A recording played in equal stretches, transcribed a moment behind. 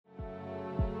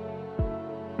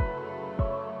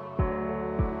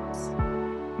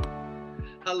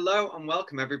Hello and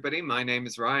welcome, everybody. My name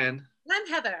is Ryan. And I'm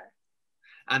Heather.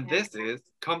 And this is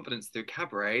Confidence Through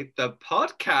Cabaret, the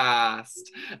podcast.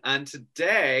 And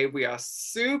today we are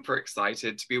super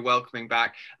excited to be welcoming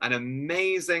back an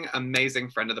amazing, amazing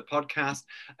friend of the podcast,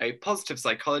 a positive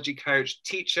psychology coach,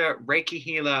 teacher, Reiki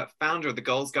healer, founder of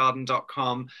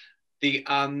thegoalsgarden.com, the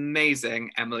amazing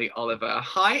Emily Oliver.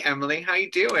 Hi, Emily. How you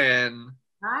doing?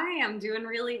 Hi, I'm doing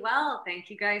really well. Thank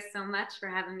you guys so much for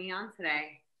having me on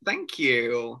today. Thank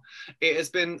you. It has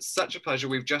been such a pleasure.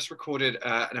 We've just recorded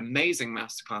an amazing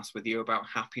masterclass with you about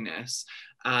happiness,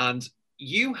 and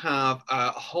you have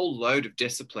a whole load of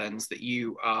disciplines that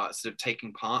you are sort of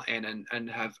taking part in and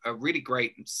have a really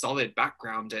great and solid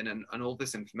background in and all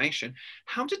this information.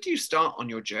 How did you start on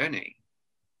your journey?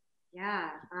 Yeah,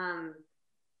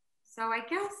 so I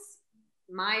guess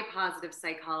my positive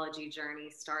psychology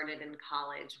journey started in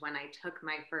college when I took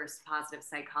my first positive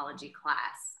psychology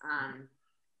class.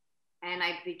 And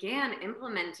I began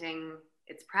implementing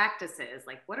its practices.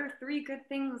 Like, what are 3 good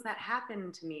things that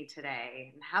happened to me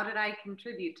today? And how did I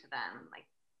contribute to them? Like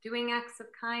doing acts of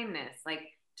kindness, like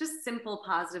just simple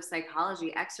positive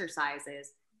psychology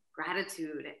exercises,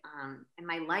 gratitude, and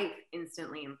my life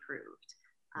instantly improved.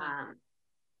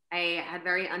 I had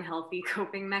very unhealthy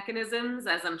coping mechanisms,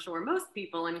 as I'm sure most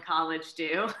people in college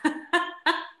do.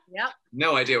 Yep.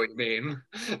 No idea what you mean.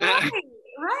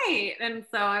 Right. And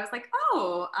so I was like,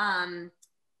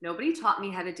 nobody taught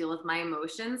me how to deal with my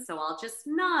emotions. So I'll just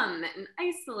numb and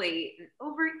isolate and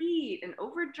overeat and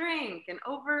overdrink and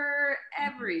over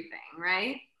everything,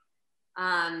 right?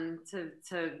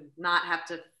 To not have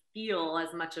to feel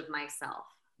as much of myself.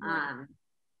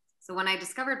 So when I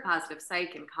discovered positive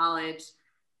psych in college,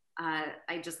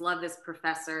 I just love this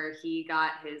professor. He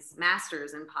got his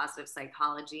master's in positive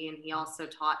psychology, and he also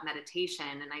taught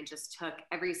meditation. And I just took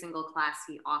every single class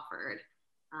he offered.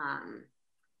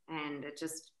 And it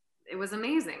was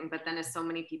amazing. But then, as so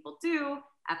many people do,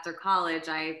 after college,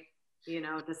 I,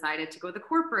 decided to go the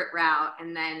corporate route.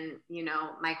 And then,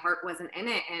 my heart wasn't in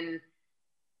it. And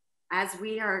as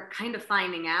we are kind of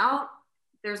finding out,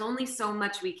 there's only so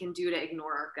much we can do to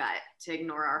ignore our gut, to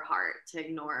ignore our heart, to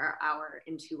ignore our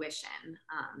intuition.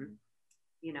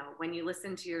 When you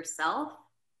listen to yourself,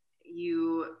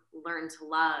 you learn to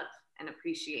love and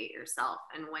appreciate yourself.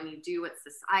 And when you do what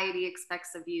society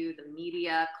expects of you, the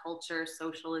media, culture,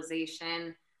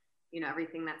 socialization,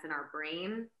 everything that's in our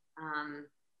brain,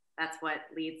 that's what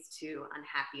leads to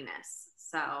unhappiness.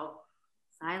 So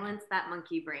silence that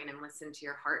monkey brain and listen to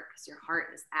your heart, because your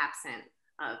heart is absent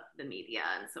of the media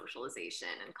and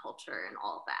socialization and culture and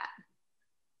all of that.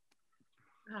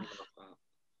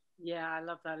 Yeah, I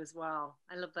love that as well.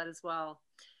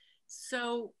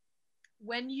 So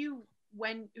what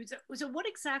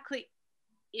exactly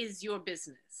is your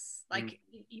business? Like,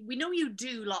 we know you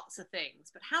do lots of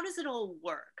things, but how does it all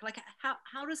work? Like,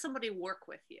 how does somebody work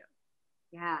with you?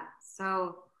 Yeah,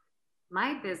 so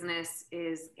my business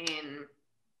is in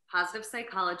positive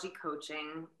psychology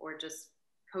coaching, or just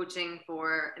coaching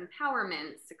for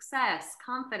empowerment, success,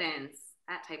 confidence,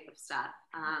 that type of stuff.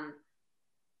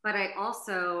 But I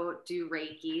also do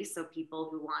Reiki, so people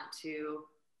who want to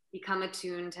become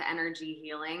attuned to energy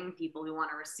healing, people who want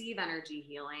to receive energy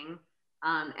healing.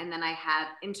 And then I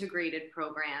have integrated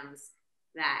programs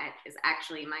that is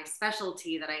actually my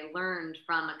specialty that I learned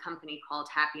from a company called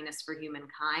Happiness for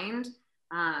Humankind.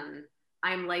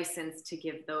 I'm licensed to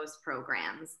give those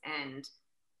programs, and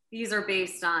these are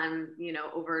based on,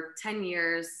 over 10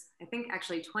 years, I think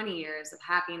actually 20 years of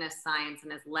happiness science,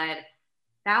 and has led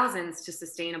thousands to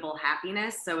sustainable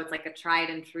happiness. So it's like a tried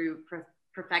and true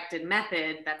perfected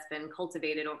method that's been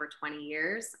cultivated over 20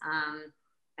 years.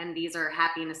 And these are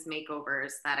happiness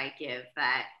makeovers that I give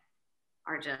that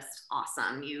are just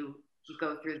awesome. You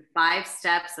go through 5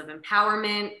 steps of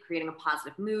empowerment, creating a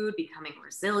positive mood, becoming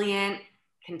resilient,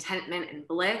 contentment, and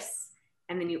bliss.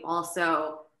 And then you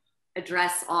also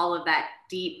address all of that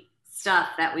deep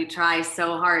stuff that we try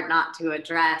so hard not to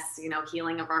address,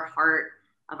 healing of our heart,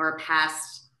 of our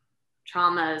past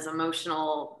traumas,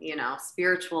 emotional,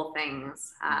 spiritual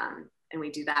things. And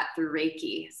we do that through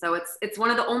Reiki. So it's one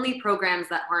of the only programs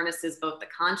that harnesses both the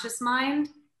conscious mind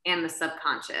and the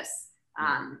subconscious,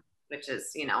 which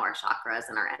is, our chakras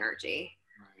and our energy.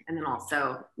 Right. And then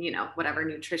also, whatever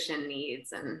nutrition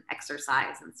needs and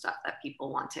exercise and stuff that people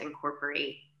want to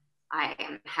incorporate. I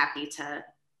am happy to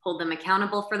hold them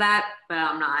accountable for that, but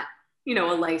I'm not,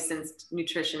 a licensed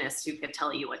nutritionist who could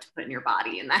tell you what to put in your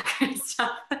body and that kind of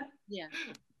stuff. Yeah.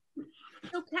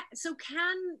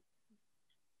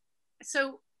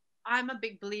 So I'm a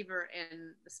big believer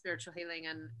in the spiritual healing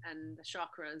and the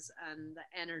chakras and the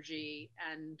energy,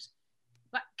 and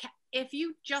But if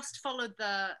you just followed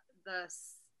the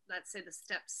let's say the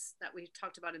steps that we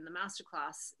talked about in the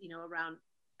masterclass, you know, around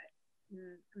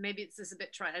maybe it's just a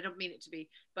bit trite, I don't mean it to be,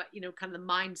 but you know, kind of the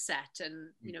mindset and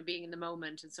you know, being in the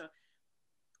moment. And so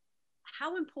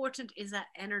how important is that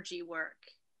energy work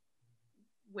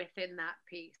within that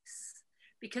piece?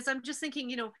 Because I'm just thinking,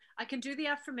 you know, I can do the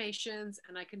affirmations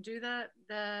and I can do the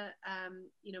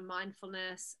you know,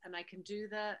 mindfulness, and I can do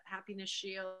the happiness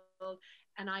shield,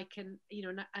 and I can,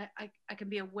 you know, I can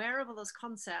be aware of all those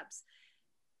concepts.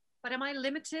 But am I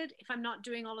limited if I'm not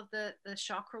doing all of the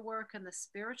chakra work and the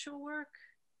spiritual work?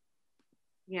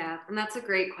 Yeah, and that's a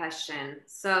great question.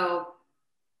 So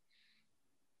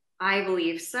I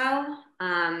believe so.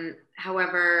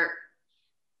 However,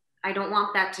 I don't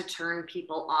want that to turn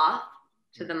people off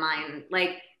to the mind.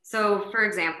 Like, so for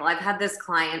example, I've had this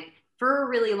client for a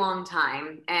really long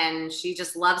time, and she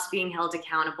just loves being held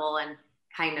accountable and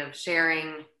kind of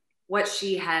sharing what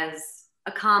she has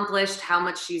accomplished, how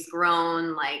much she's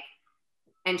grown, like,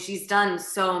 and she's done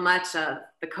so much of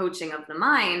the coaching of the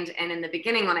mind. And in the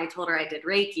beginning, when I told her I did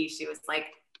Reiki, she was like,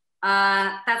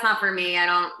 that's not for me. I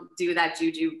don't do that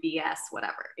juju BS,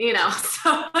 whatever, you know?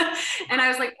 So, and I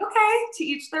was like, okay, to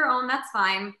each their own, that's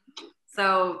fine.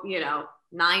 So, you know,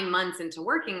 9 months into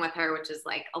working with her, which is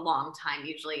like a long time.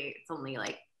 Usually it's only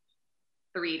like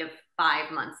 3 to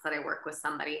 5 months that I work with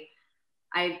somebody.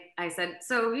 I said,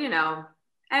 so, you know,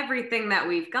 everything that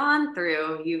we've gone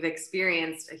through, you've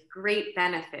experienced a great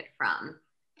benefit from.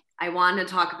 I want to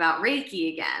talk about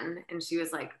Reiki again. And she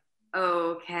was like,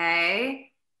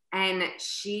 okay. And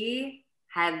she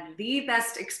had the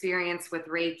best experience with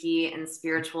Reiki and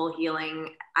spiritual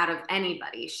healing out of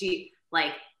anybody. She,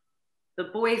 like, the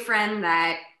boyfriend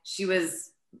that she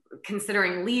was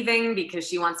considering leaving because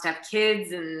she wants to have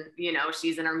kids and, you know,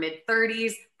 she's in her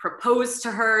mid-30s, proposed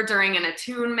to her during an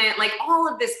attunement, like all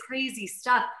of this crazy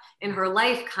stuff in her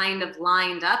life kind of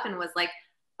lined up and was like,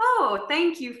 oh,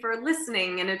 thank you for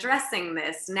listening and addressing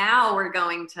this. Now we're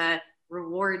going to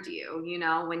reward you. You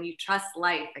know, when you trust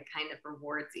life, it kind of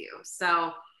rewards you.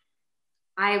 So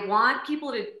I want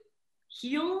people to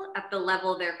heal at the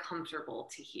level they're comfortable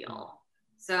to heal.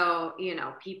 So, you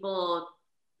know, people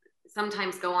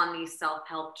sometimes go on these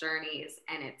self-help journeys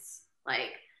and it's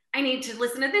like, I need to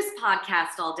listen to this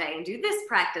podcast all day and do this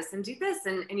practice and do this,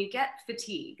 and you get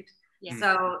fatigued. Yeah.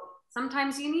 So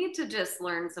sometimes you need to just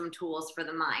learn some tools for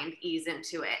the mind, ease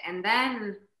into it. And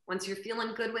then once you're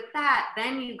feeling good with that,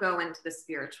 then you go into the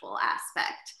spiritual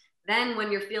aspect. Then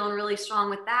when you're feeling really strong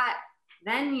with that,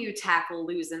 then you tackle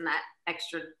losing that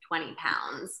extra 20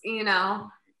 pounds, you know?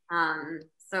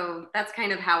 So that's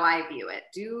kind of how I view it.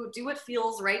 Do what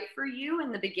feels right for you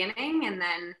in the beginning. And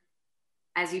then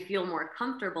as you feel more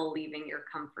comfortable leaving your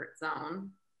comfort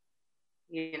zone,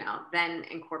 you know, then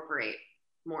incorporate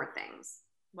more things.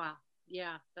 Wow.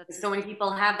 Yeah. So many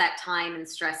people have that time and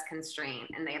stress constraint,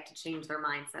 and they have to change their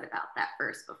mindset about that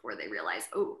first before they realize,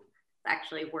 oh, it's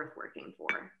actually worth working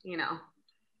for, you know?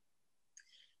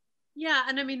 Yeah.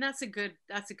 And I mean, that's a good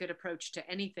approach to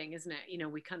anything, isn't it? You know,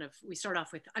 we start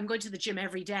off with, I'm going to the gym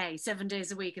every day, 7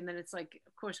 days a week. And then it's like,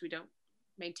 of course we don't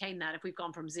maintain that if we've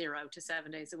gone from 0 to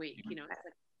 7 days a week, you know,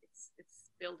 it's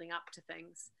building up to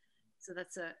things. So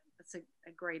that's a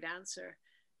great answer.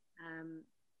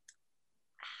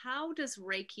 How does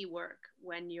Reiki work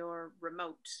when you're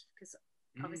remote? Because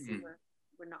obviously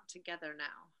we're not together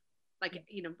now. Like,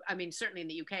 you know, I mean, certainly in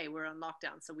the UK, we're on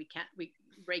lockdown, so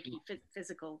Reiki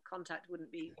physical contact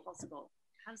wouldn't be possible.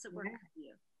 How does it work for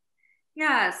you?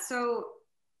 Yeah, so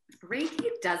Reiki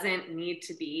doesn't need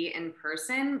to be in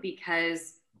person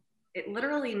because it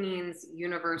literally means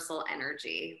universal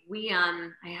energy.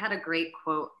 I had a great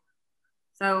quote.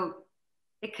 So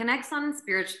it connects on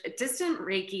distant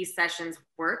Reiki sessions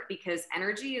work because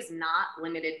energy is not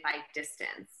limited by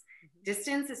distance.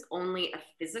 Distance is only a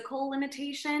physical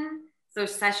limitation. So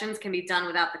sessions can be done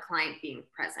without the client being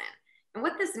present. And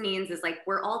what this means is, like,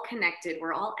 we're all connected,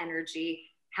 we're all energy.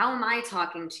 How am I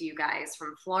talking to you guys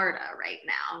from Florida right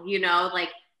now? You know, like,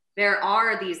 there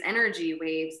are these energy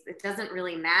waves. It doesn't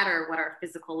really matter what our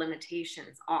physical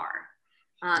limitations are.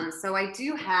 So I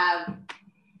do have,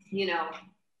 you know,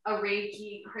 a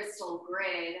Reiki crystal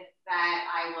grid that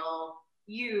I will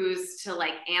use to,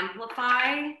 like,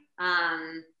 amplify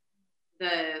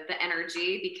the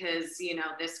energy, because, you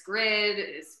know, this grid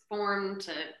is formed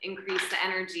to increase the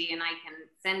energy, and I can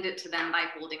send it to them by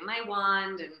holding my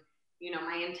wand and, you know,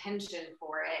 my intention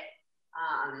for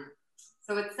it.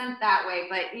 So it's sent that way.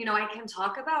 But, you know, I can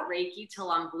talk about Reiki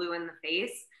till I'm blue in the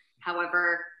face.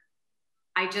 However,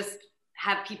 I just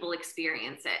have people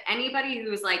experience it. Anybody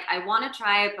who's like, I want to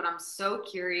try it, but I'm so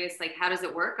curious, like, how does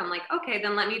it work? I'm like, okay,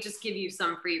 then let me just give you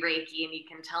some free Reiki and you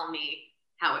can tell me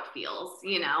how it feels,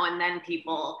 you know? And then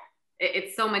people,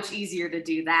 it's so much easier to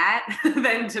do that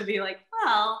than to be like,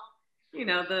 well, you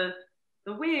know, the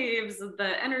waves,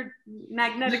 the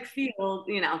magnetic field,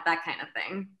 you know, that kind of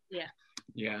thing. Yeah.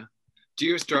 Yeah. Do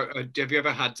you struggle? Have you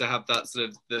ever had to have that sort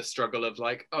of the struggle of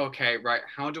like, okay, right,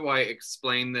 how do I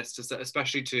explain this to,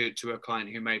 especially to a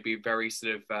client who may be very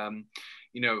sort of,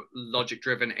 you know,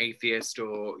 logic-driven atheist,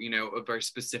 or you know, a very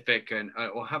specific and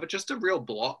or have just a real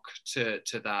block to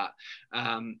that.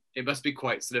 It must be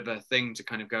quite sort of a thing to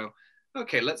kind of go,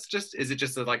 okay, let's just. Is it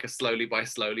just like a slowly by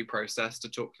slowly process to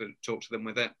talk to them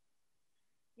with it?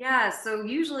 Yeah. So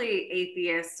usually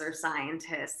atheists or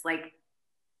scientists like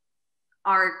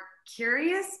are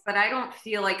curious, but I don't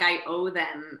feel like I owe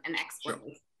them an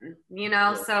explanation, you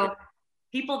know? Sure. So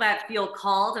people that feel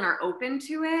called and are open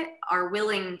to it are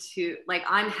willing to, like,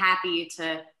 I'm happy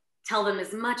to tell them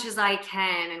as much as I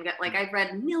can and get, like, I've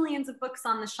read millions of books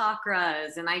on the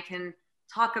chakras and I can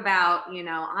talk about, you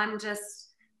know, I'm just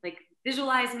like,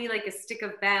 visualize me like a stick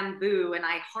of bamboo and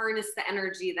I harness the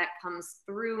energy that comes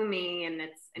through me and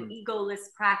it's an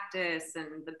egoless practice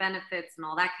and the benefits and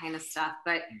all that kind of stuff.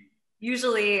 But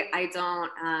usually I don't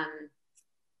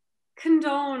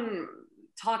condone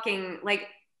talking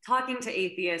to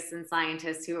atheists and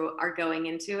scientists who are going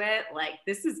into it like,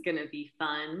 this is going to be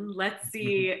fun. Let's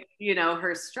see, you know,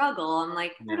 her struggle. I'm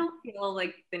like, I don't feel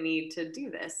like the need to do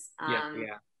this.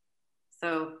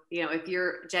 So, you know, if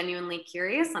you're genuinely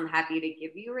curious, I'm happy to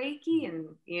give you Reiki and,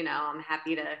 you know, I'm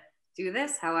happy to do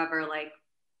this. However, like,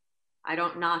 I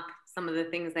don't knock some of the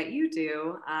things that you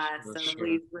do. So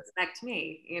please respect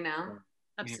me, you know?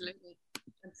 Absolutely.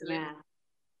 Absolutely.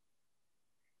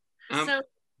 Yeah. So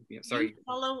sorry. you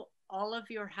follow all of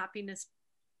your happiness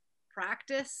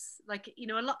practice? Like, you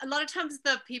know, a lot of times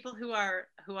the people who are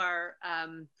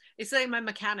it's like my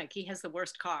mechanic, he has the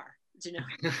worst car, do you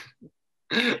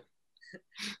know?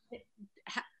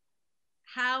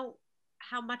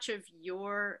 How much of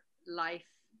your life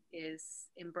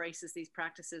embraces these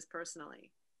practices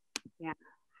personally? Yeah.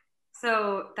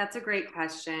 So that's a great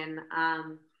question.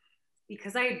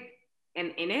 Because I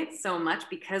am in it so much,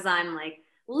 because I'm like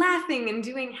laughing and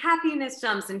doing happiness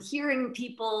jumps and hearing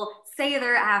people say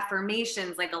their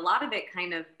affirmations, like a lot of it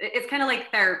it's kind of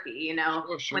like therapy, you know,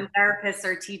 when therapists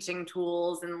are teaching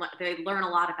tools and they learn a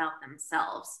lot about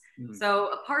themselves. So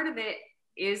a part of it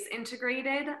is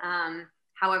integrated.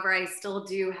 However, I still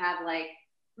do have like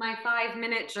my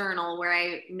 5-minute journal where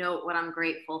I note what I'm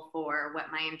grateful for,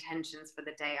 what my intentions for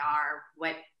the day are,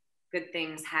 what good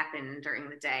things happen during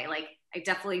the day. Like, I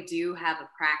definitely do have a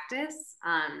practice.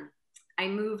 I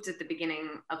moved at the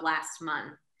beginning of last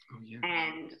month,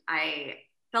 and I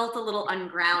felt a little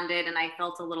ungrounded and I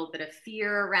felt a little bit of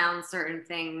fear around certain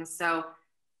things. So,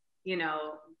 you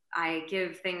know, I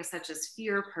give things such as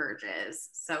fear purges.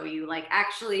 So you like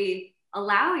actually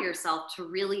allow yourself to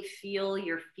really feel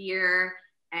your fear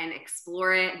and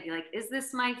explore it and be like, is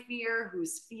this my fear?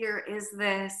 Whose fear is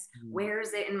this? Where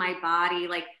is it in my body?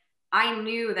 Like, I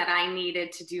knew that I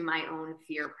needed to do my own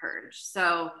fear purge.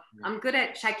 So I'm good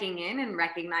at checking in and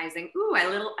recognizing, ooh,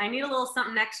 I need a little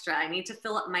something extra. I need to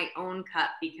fill up my own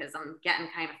cup because I'm getting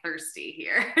kind of thirsty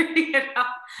here. You know?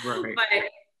 Right. But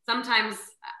sometimes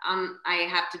I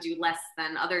have to do less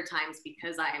than other times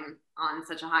because I'm on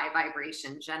such a high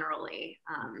vibration generally,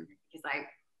 because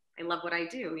I love what I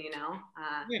do, you know?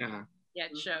 Yeah,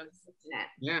 it shows.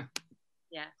 Yeah.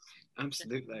 Yeah.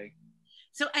 Absolutely.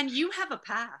 So, and you have a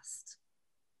past.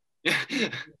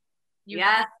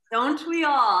 Yes, don't we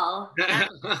all?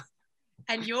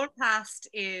 And your past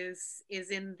is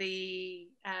in the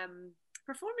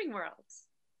performing world.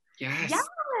 Yes.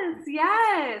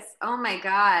 Yes. Oh my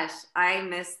gosh, I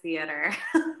miss theater.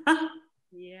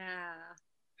 Yeah.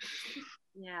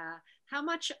 How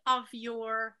much of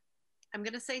your, I'm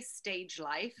going to say, stage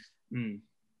life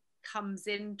comes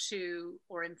into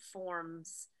or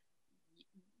informs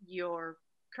your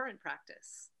current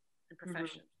practice and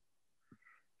profession?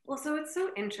 Well, so it's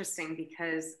so interesting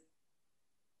because,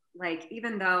 like,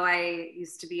 even though I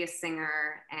used to be a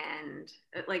singer and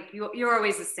like you're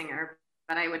always a singer,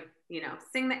 but I would, you know,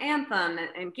 sing the anthem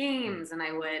and games, and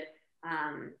I would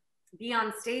be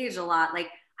on stage a lot. Like,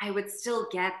 I would still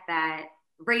get that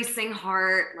racing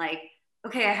heart, like,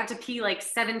 okay, I have to pee like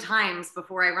 7 times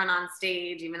before I run on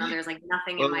stage, even though there's like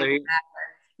nothing in my bladder,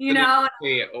 you know?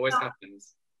 It always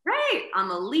happens. Right.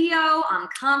 I'm a Leo. I'm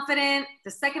confident.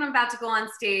 The second I'm about to go on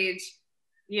stage,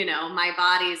 you know, my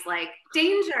body's like,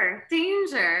 danger,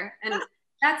 danger. And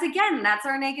that's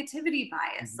our negativity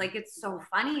bias. Like, it's so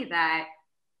funny that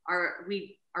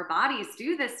our bodies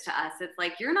do this to us. It's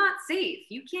like, you're not safe.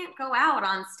 You can't go out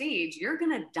on stage. You're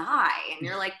gonna die. And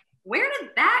you're like, where did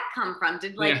that come from?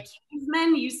 Did like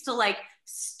cavemen used to like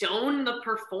stone the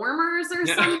performers or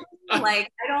something?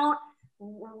 Like,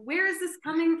 where is this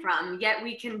coming from? Yet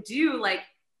we can do like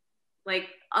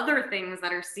other things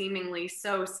that are seemingly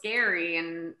so scary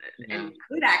and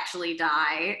could actually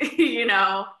die, you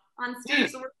know, on stage.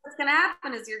 So what's gonna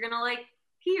happen is you're gonna like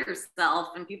pee yourself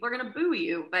and people are gonna boo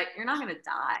you, but you're not gonna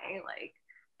die. Like,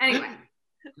 anyway.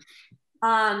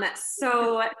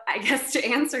 So I guess to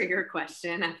answer your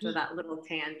question after that little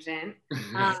tangent,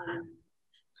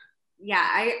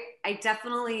 I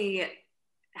definitely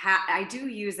I do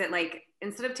use it. Like,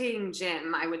 instead of taking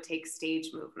gym, I would take stage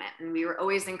movement, and we were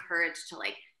always encouraged to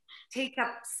like take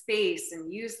up space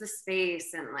and use the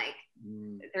space, and like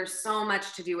there's so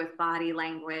much to do with body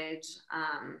language,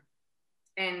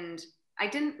 and I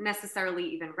didn't necessarily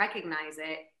even recognize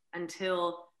it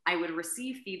until I would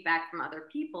receive feedback from other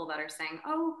people that are saying,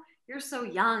 oh, you're so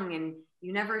young and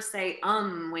you never say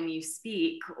when you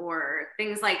speak, or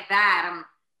things like that.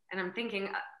 And I'm thinking,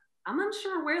 I'm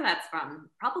unsure where that's from.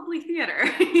 Probably theater,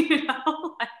 you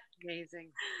know?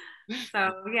 Amazing.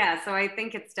 So yeah, so I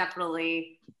think it's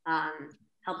definitely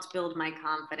helped build my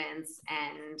confidence,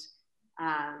 and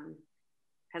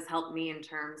has helped me in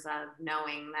terms of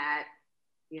knowing that,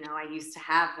 you know, I used to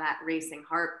have that racing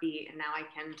heartbeat, and now I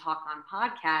can talk on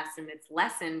podcasts, and it's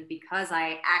lessened because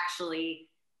I actually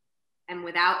am,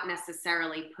 without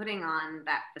necessarily putting on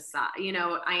that facade. You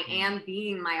know, I am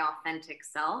being my authentic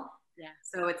self. Yeah.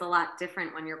 So it's a lot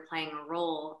different when you're playing a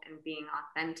role and being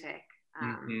authentic.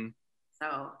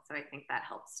 So I think that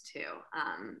helps too.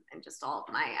 And just all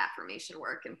of my affirmation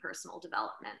work and personal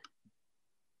development.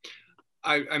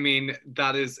 I mean,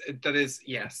 that is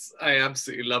yes, I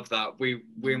absolutely love that.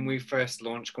 When we first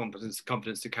launched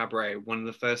Confidence to Cabaret, one of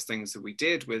the first things that we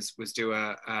did was do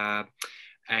a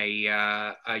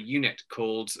unit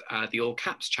called the All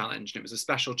Caps Challenge, and it was a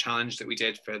special challenge that we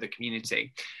did for the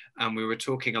community. And we were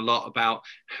talking a lot about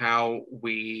how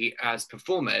we as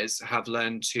performers have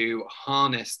learned to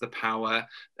harness the power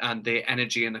and the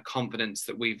energy and the confidence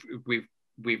that we've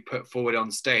put forward on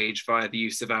stage via the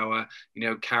use of our, you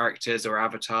know, characters or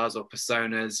avatars or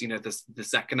personas, you know, the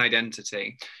second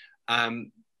identity,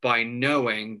 by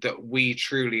knowing that we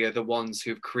truly are the ones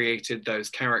who've created those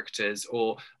characters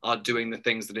or are doing the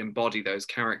things that embody those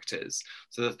characters.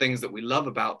 So the things that we love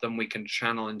about them, we can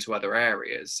channel into other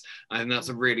areas. And that's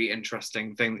a really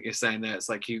interesting thing that you're saying there. It's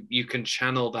like you can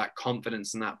channel that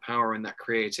confidence and that power and that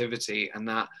creativity and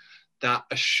that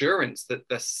assurance that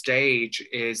the stage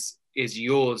is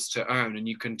yours to own, and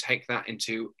you can take that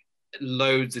into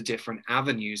loads of different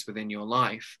avenues within your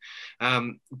life.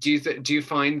 Do you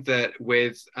find that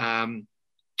with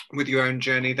your own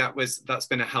journey that's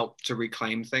been a help to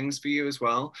reclaim things for you as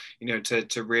well, you know,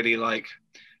 to really like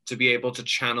to be able to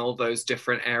channel those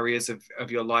different areas of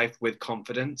your life with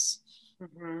confidence?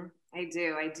 I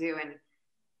do,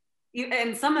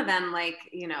 and some of them, like,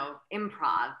 you know,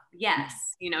 improv,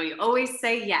 yes, you know, you always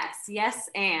say yes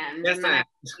and yes, and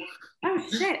oh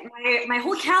shit, my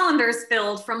whole calendar's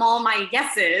filled from all my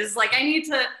yeses, like I need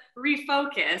to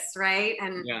refocus, right?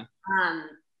 And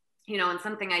you know, and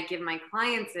something I give my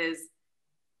clients is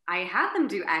I have them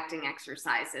do acting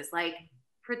exercises, like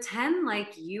pretend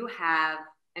like you have,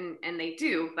 and they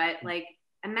do, but like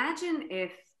imagine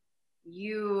if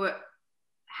you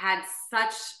had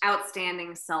such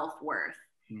outstanding self-worth.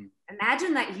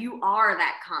 Imagine that you are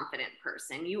that confident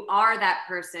person. You are that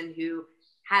person who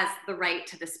has the right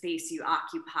to the space you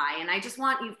occupy. And I just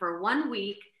want you for 1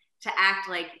 week to act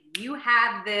like you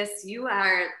have this, you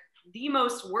are the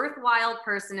most worthwhile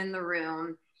person in the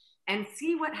room, and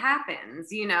see what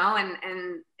happens, you know,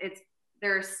 and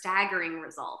there are staggering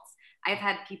results. I've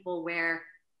had people wear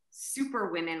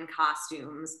superwomen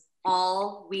costumes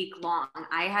all week long.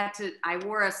 I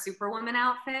wore a superwoman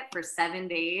outfit for 7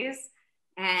 days,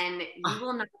 and you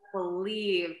will not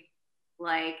believe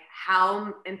like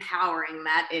how empowering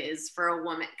that is for a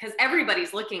woman, because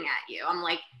everybody's looking at you. I'm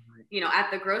like, you know, at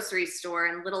the grocery store,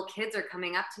 and little kids are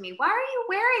coming up to me, why are you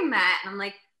wearing that? And I'm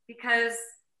like, because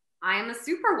I'm a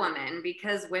superwoman,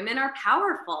 because women are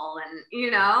powerful, and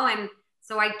you know, and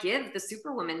so I give the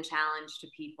Superwoman Challenge to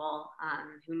people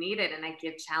who need it. And I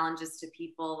give challenges to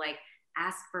people like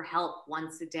ask for help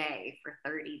once a day for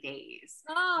 30 days.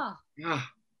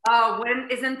 Oh,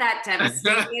 isn't that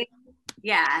devastating?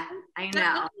 Yeah, I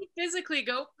know. Physically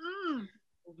go,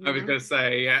 I was going to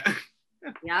say, yeah.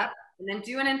 Yep. And then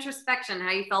do an introspection, how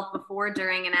you felt before,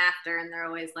 during, and after. And they're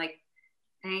always like,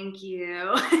 Thank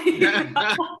you.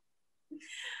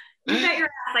 You bet your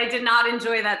ass I did not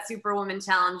enjoy that Superwoman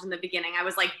challenge in the beginning. I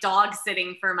was like dog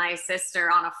sitting for my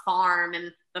sister on a farm,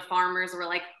 and the farmers were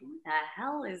like, who the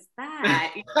hell is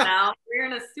that? You know,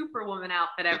 wearing a Superwoman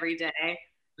outfit every day.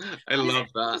 I love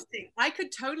that. I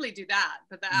could totally do that,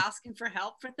 but they're asking for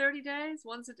help for 30 days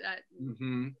once a day.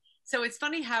 Mm-hmm. So it's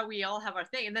funny how we all have our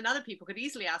thing, and then other people could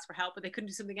easily ask for help, but they couldn't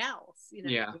do something else. You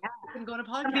know, Yeah. They couldn't go on a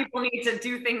podcast. Some people need to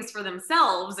do things for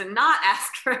themselves and not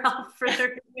ask for help for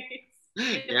their days.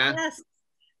 Yeah. Yes.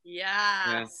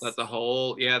 Yeah, that's a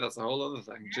whole other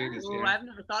thing. Jeez, Ooh, I've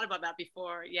never thought about that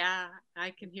before. Yeah,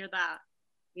 I can hear that.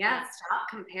 Yeah, stop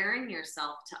comparing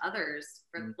yourself to others.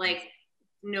 For like,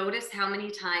 notice how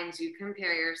many times you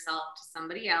compare yourself to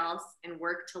somebody else and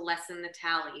work to lessen the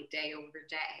tally day over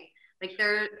day. Like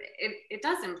it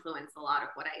does influence a lot of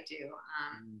what I do.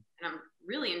 And I'm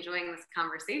really enjoying this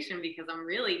conversation because I'm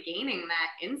really gaining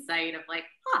that insight of like,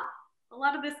 a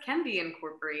lot of this can be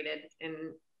incorporated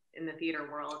in the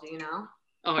theater world, you know?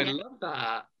 Oh, I love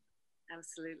that.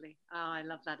 Absolutely. Oh, I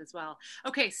love that as well.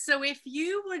 Okay, so if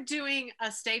you were doing a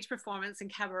stage performance in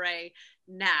Cabaret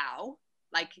now,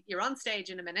 like you're on stage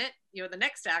in a minute, you're the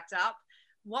next act up,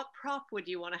 what prop would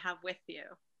you want to have with you?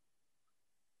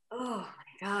 Oh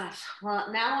my gosh.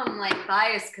 Well, now I'm like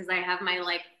biased because I have my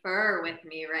like fur with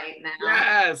me right now.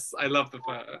 Yes, I love the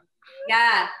fur.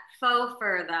 Yeah, faux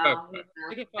fur though. Faux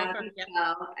fur. Okay, faux fur, yeah.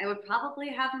 So I would probably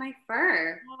have my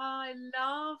fur. Oh, I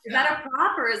love Is that a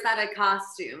prop or is that a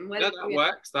costume? No, that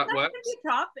works. That works. Can be a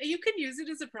prop. You can use it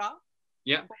as a prop.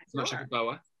 Yeah, much like a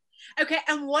boa. Okay,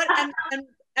 and what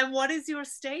and what is your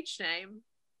stage name?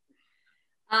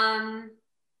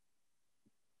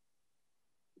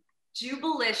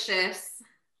 Jubilicious.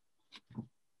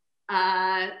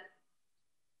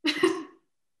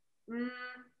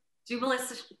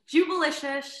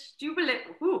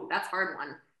 Ooh, that's a hard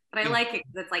one. But I like it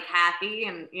because it's like happy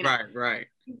and, you know. Right.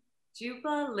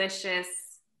 Jubilicious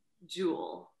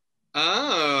Jewel.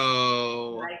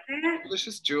 Oh. Like it?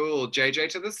 Delicious Jewel. JJ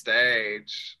to the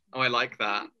stage. Oh, I like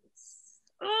that.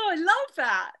 Oh, I love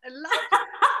that. I love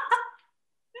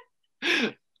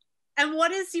that. And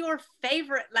what is your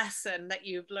favorite lesson that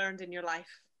you've learned in your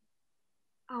life?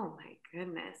 Oh my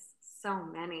goodness, so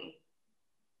many.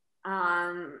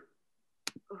 My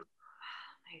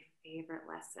favorite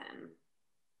lesson.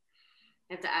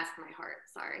 I have to ask my heart,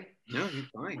 sorry. No, you're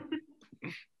fine.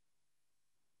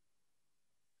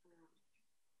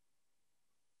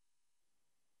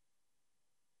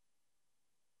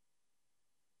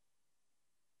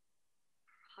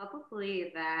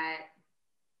 Probably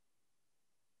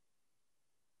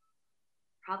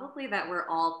that we're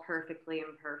all perfectly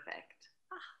imperfect.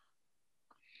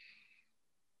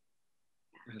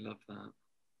 I love that.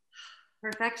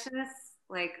 Perfectionists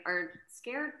like are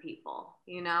scared people,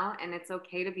 you know, and it's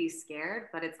okay to be scared,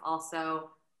 but it's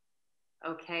also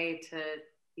okay to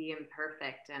be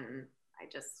imperfect. And I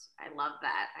love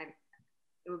that.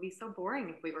 It would be so boring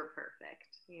if we were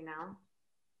perfect, you know?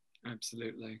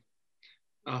 Absolutely.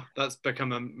 Oh, that's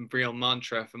become a real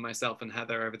mantra for myself and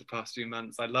Heather over the past few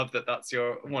months. I love that that's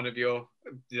your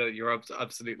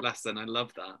absolute lesson. I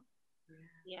love that.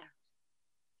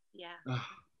 Yeah. Oh,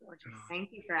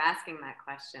 thank you for asking that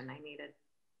question. I needed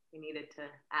to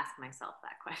ask myself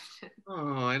that question.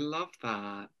 Oh, I love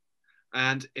that.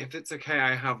 And if it's okay,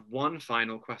 I have one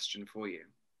final question for you.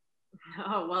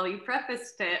 Oh, well, you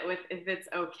prefaced it with if it's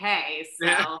okay.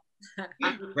 So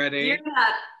ready?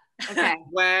 Okay.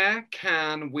 Where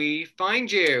can we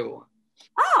find you?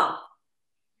 Oh,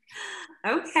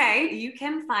 okay. You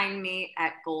can find me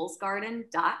at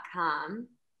goalsgarden.com.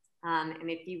 And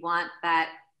if you want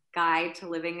that guide to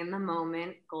living in the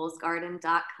moment,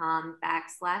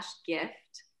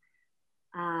 goalsgarden.com/gift.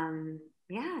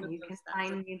 Yeah, you can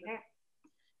find me there.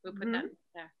 We'll put that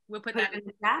there. We'll put that in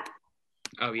the chat.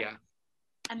 Oh, yeah.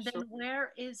 And then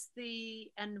where can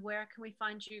we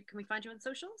find you? Can we find you on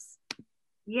socials?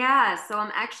 Yeah, so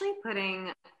I'm actually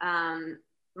putting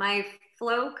my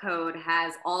flow code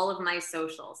has all of my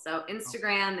socials. So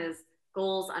Instagram is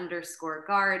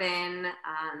goals_garden,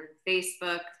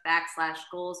 Facebook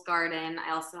 /goalsgarden.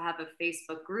 I also have a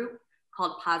Facebook group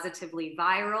called Positively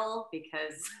Viral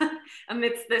because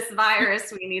amidst this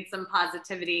virus, we need some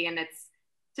positivity, and it's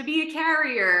to be a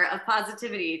carrier of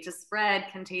positivity to spread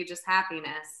contagious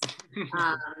happiness.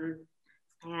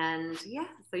 And yeah,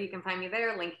 so you can find me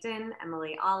there, LinkedIn,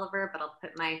 Emily Oliver, but I'll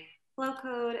put my flow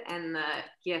code and the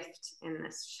gift in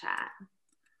this chat.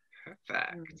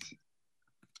 Perfect.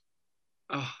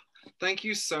 Oh, Thank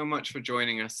you so much for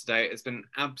joining us today. It's been an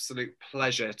absolute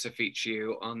pleasure to feature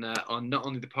you on not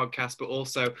only the podcast, but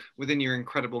also within your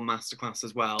incredible masterclass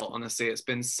as well. Honestly, it's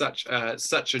been such a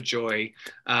joy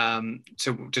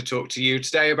to talk to you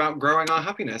today about growing our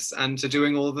happiness and to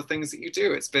doing all the things that you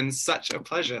do. It's been such a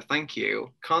pleasure. Thank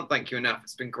you. Can't thank you enough.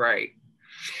 It's been great.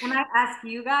 Can I ask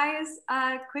you guys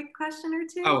a quick question or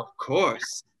two? Oh, of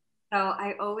course. So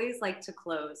I always like to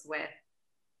close with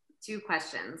 2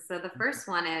 questions. So the first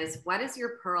one is, what is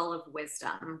your pearl of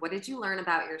wisdom? What did you learn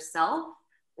about yourself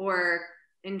or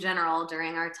in general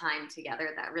during our time together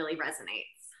that really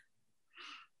resonates?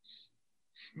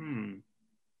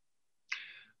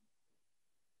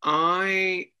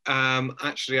 I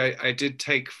I did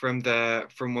take from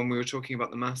when we were talking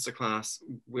about the masterclass,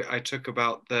 I took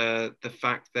about the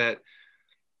fact that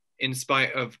in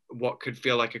spite of what could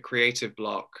feel like a creative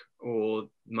block or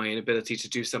my inability to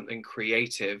do something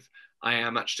creative, I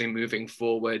am actually moving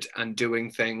forward and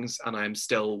doing things, and I'm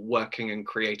still working and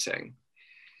creating.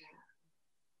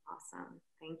 Yeah. Awesome.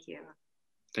 Thank you.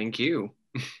 Thank you.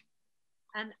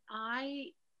 And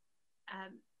I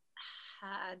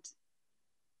had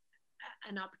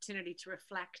an opportunity to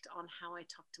reflect on how I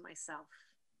talk to myself.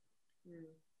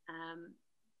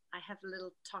 I have a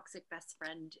little toxic best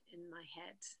friend in my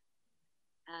head,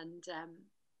 and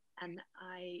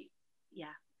I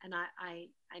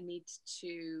need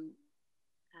to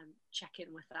check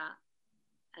in with that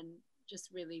and just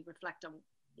really reflect on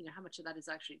how much of that is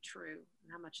actually true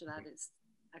and how much of that is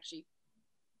actually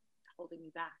holding me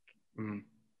back.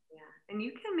 Yeah, and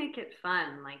you can make it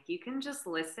fun. Like, you can just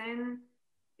listen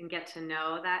and get to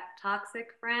know that toxic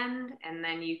friend, and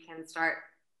then you can start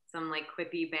some like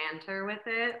quippy banter with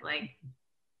it. Like,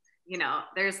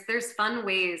 there's fun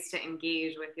ways to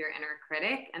engage with your inner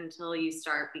critic until you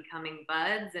start becoming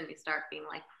buds and you start being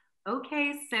like,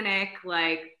 okay, cynic,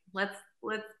 like let's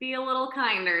be a little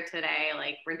kinder today.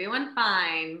 Like, we're doing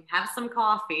fine. Have some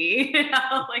coffee,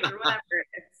 like, or whatever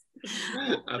it is.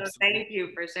 So thank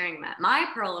you for sharing that. My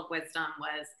pearl of wisdom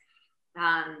was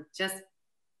just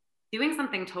doing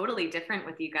something totally different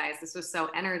with you guys. This was so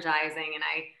energizing, and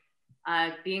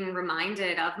I being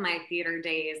reminded of my theater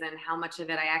days and how much of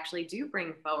it I actually do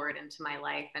bring forward into my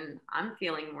life, and I'm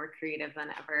feeling more creative than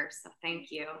ever. So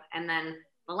thank you. And then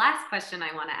the last question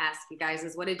I want to ask you guys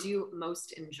is, what did you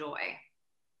most enjoy?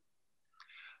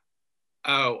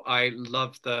 Oh, I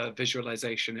love the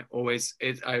visualization.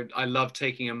 I love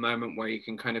taking a moment where you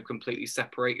can kind of completely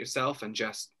separate yourself and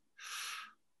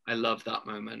I love that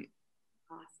moment.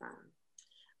 Awesome.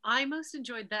 I most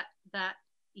enjoyed that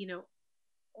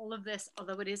all of this,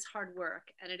 although it is hard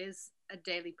work and it is a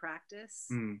daily practice,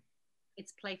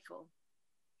 it's playful.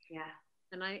 Yeah.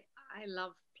 And I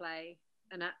love play,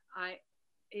 and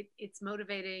it's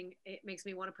motivating. It makes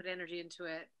me want to put energy into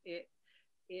it.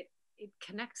 It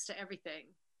connects to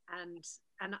everything. And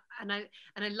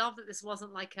I love that this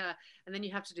wasn't like and then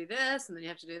you have to do this, and then you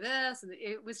have to do this, and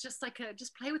it was just like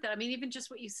just play with it. I mean, even just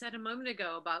what you said a moment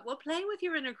ago about, well, play with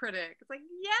your inner critic. It's like,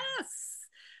 yes,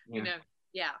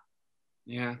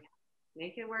 yeah.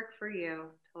 Make it work for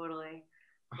you. Totally.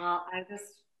 Well, I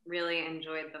just really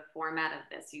enjoyed the format of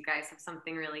this. You guys have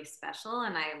something really special,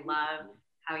 and I love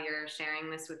how you're sharing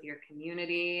this with your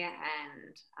community,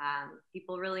 and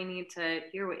people really need to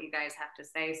hear what you guys have to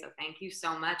say. So thank you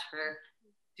so much for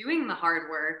doing the hard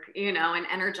work, and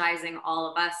energizing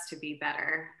all of us to be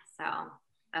better. So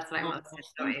that's what I most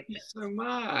enjoyed. Thank you so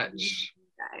much.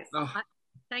 Guys.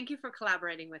 Thank you for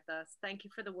collaborating with us. Thank you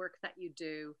for the work that you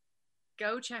do.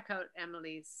 Go check out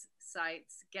Emily's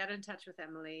sites, get in touch with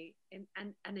Emily,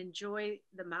 and enjoy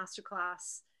the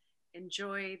masterclass.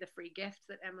 Enjoy the free gift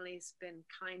that Emily's been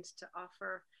kind to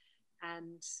offer.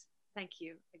 And thank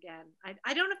you again.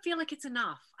 I don't feel like it's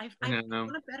enough. I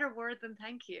want a better word than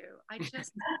thank you.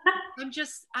 I'm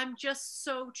just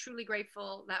so truly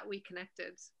grateful that we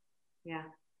connected. Yeah,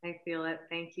 I feel it.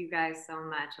 Thank you guys so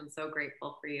much. I'm so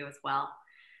grateful for you as well.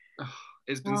 Oh,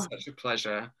 it's been such a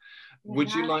pleasure.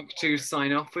 Would you like to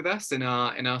sign off with us in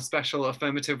our special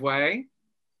affirmative way?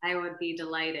 I would be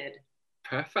delighted.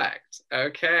 Perfect.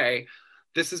 Okay.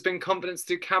 This has been Confidence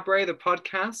Through Cabaret, the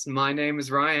podcast. My name is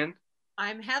Ryan.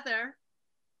 I'm Heather.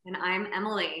 And I'm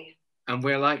Emily. And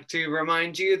we'd like to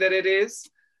remind you that it is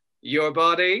your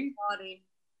body,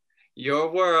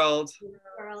 your world,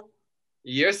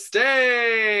 your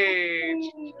stage.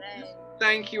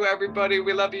 Thank you, everybody.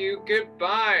 We love you.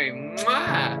 Goodbye.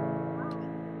 Mwah.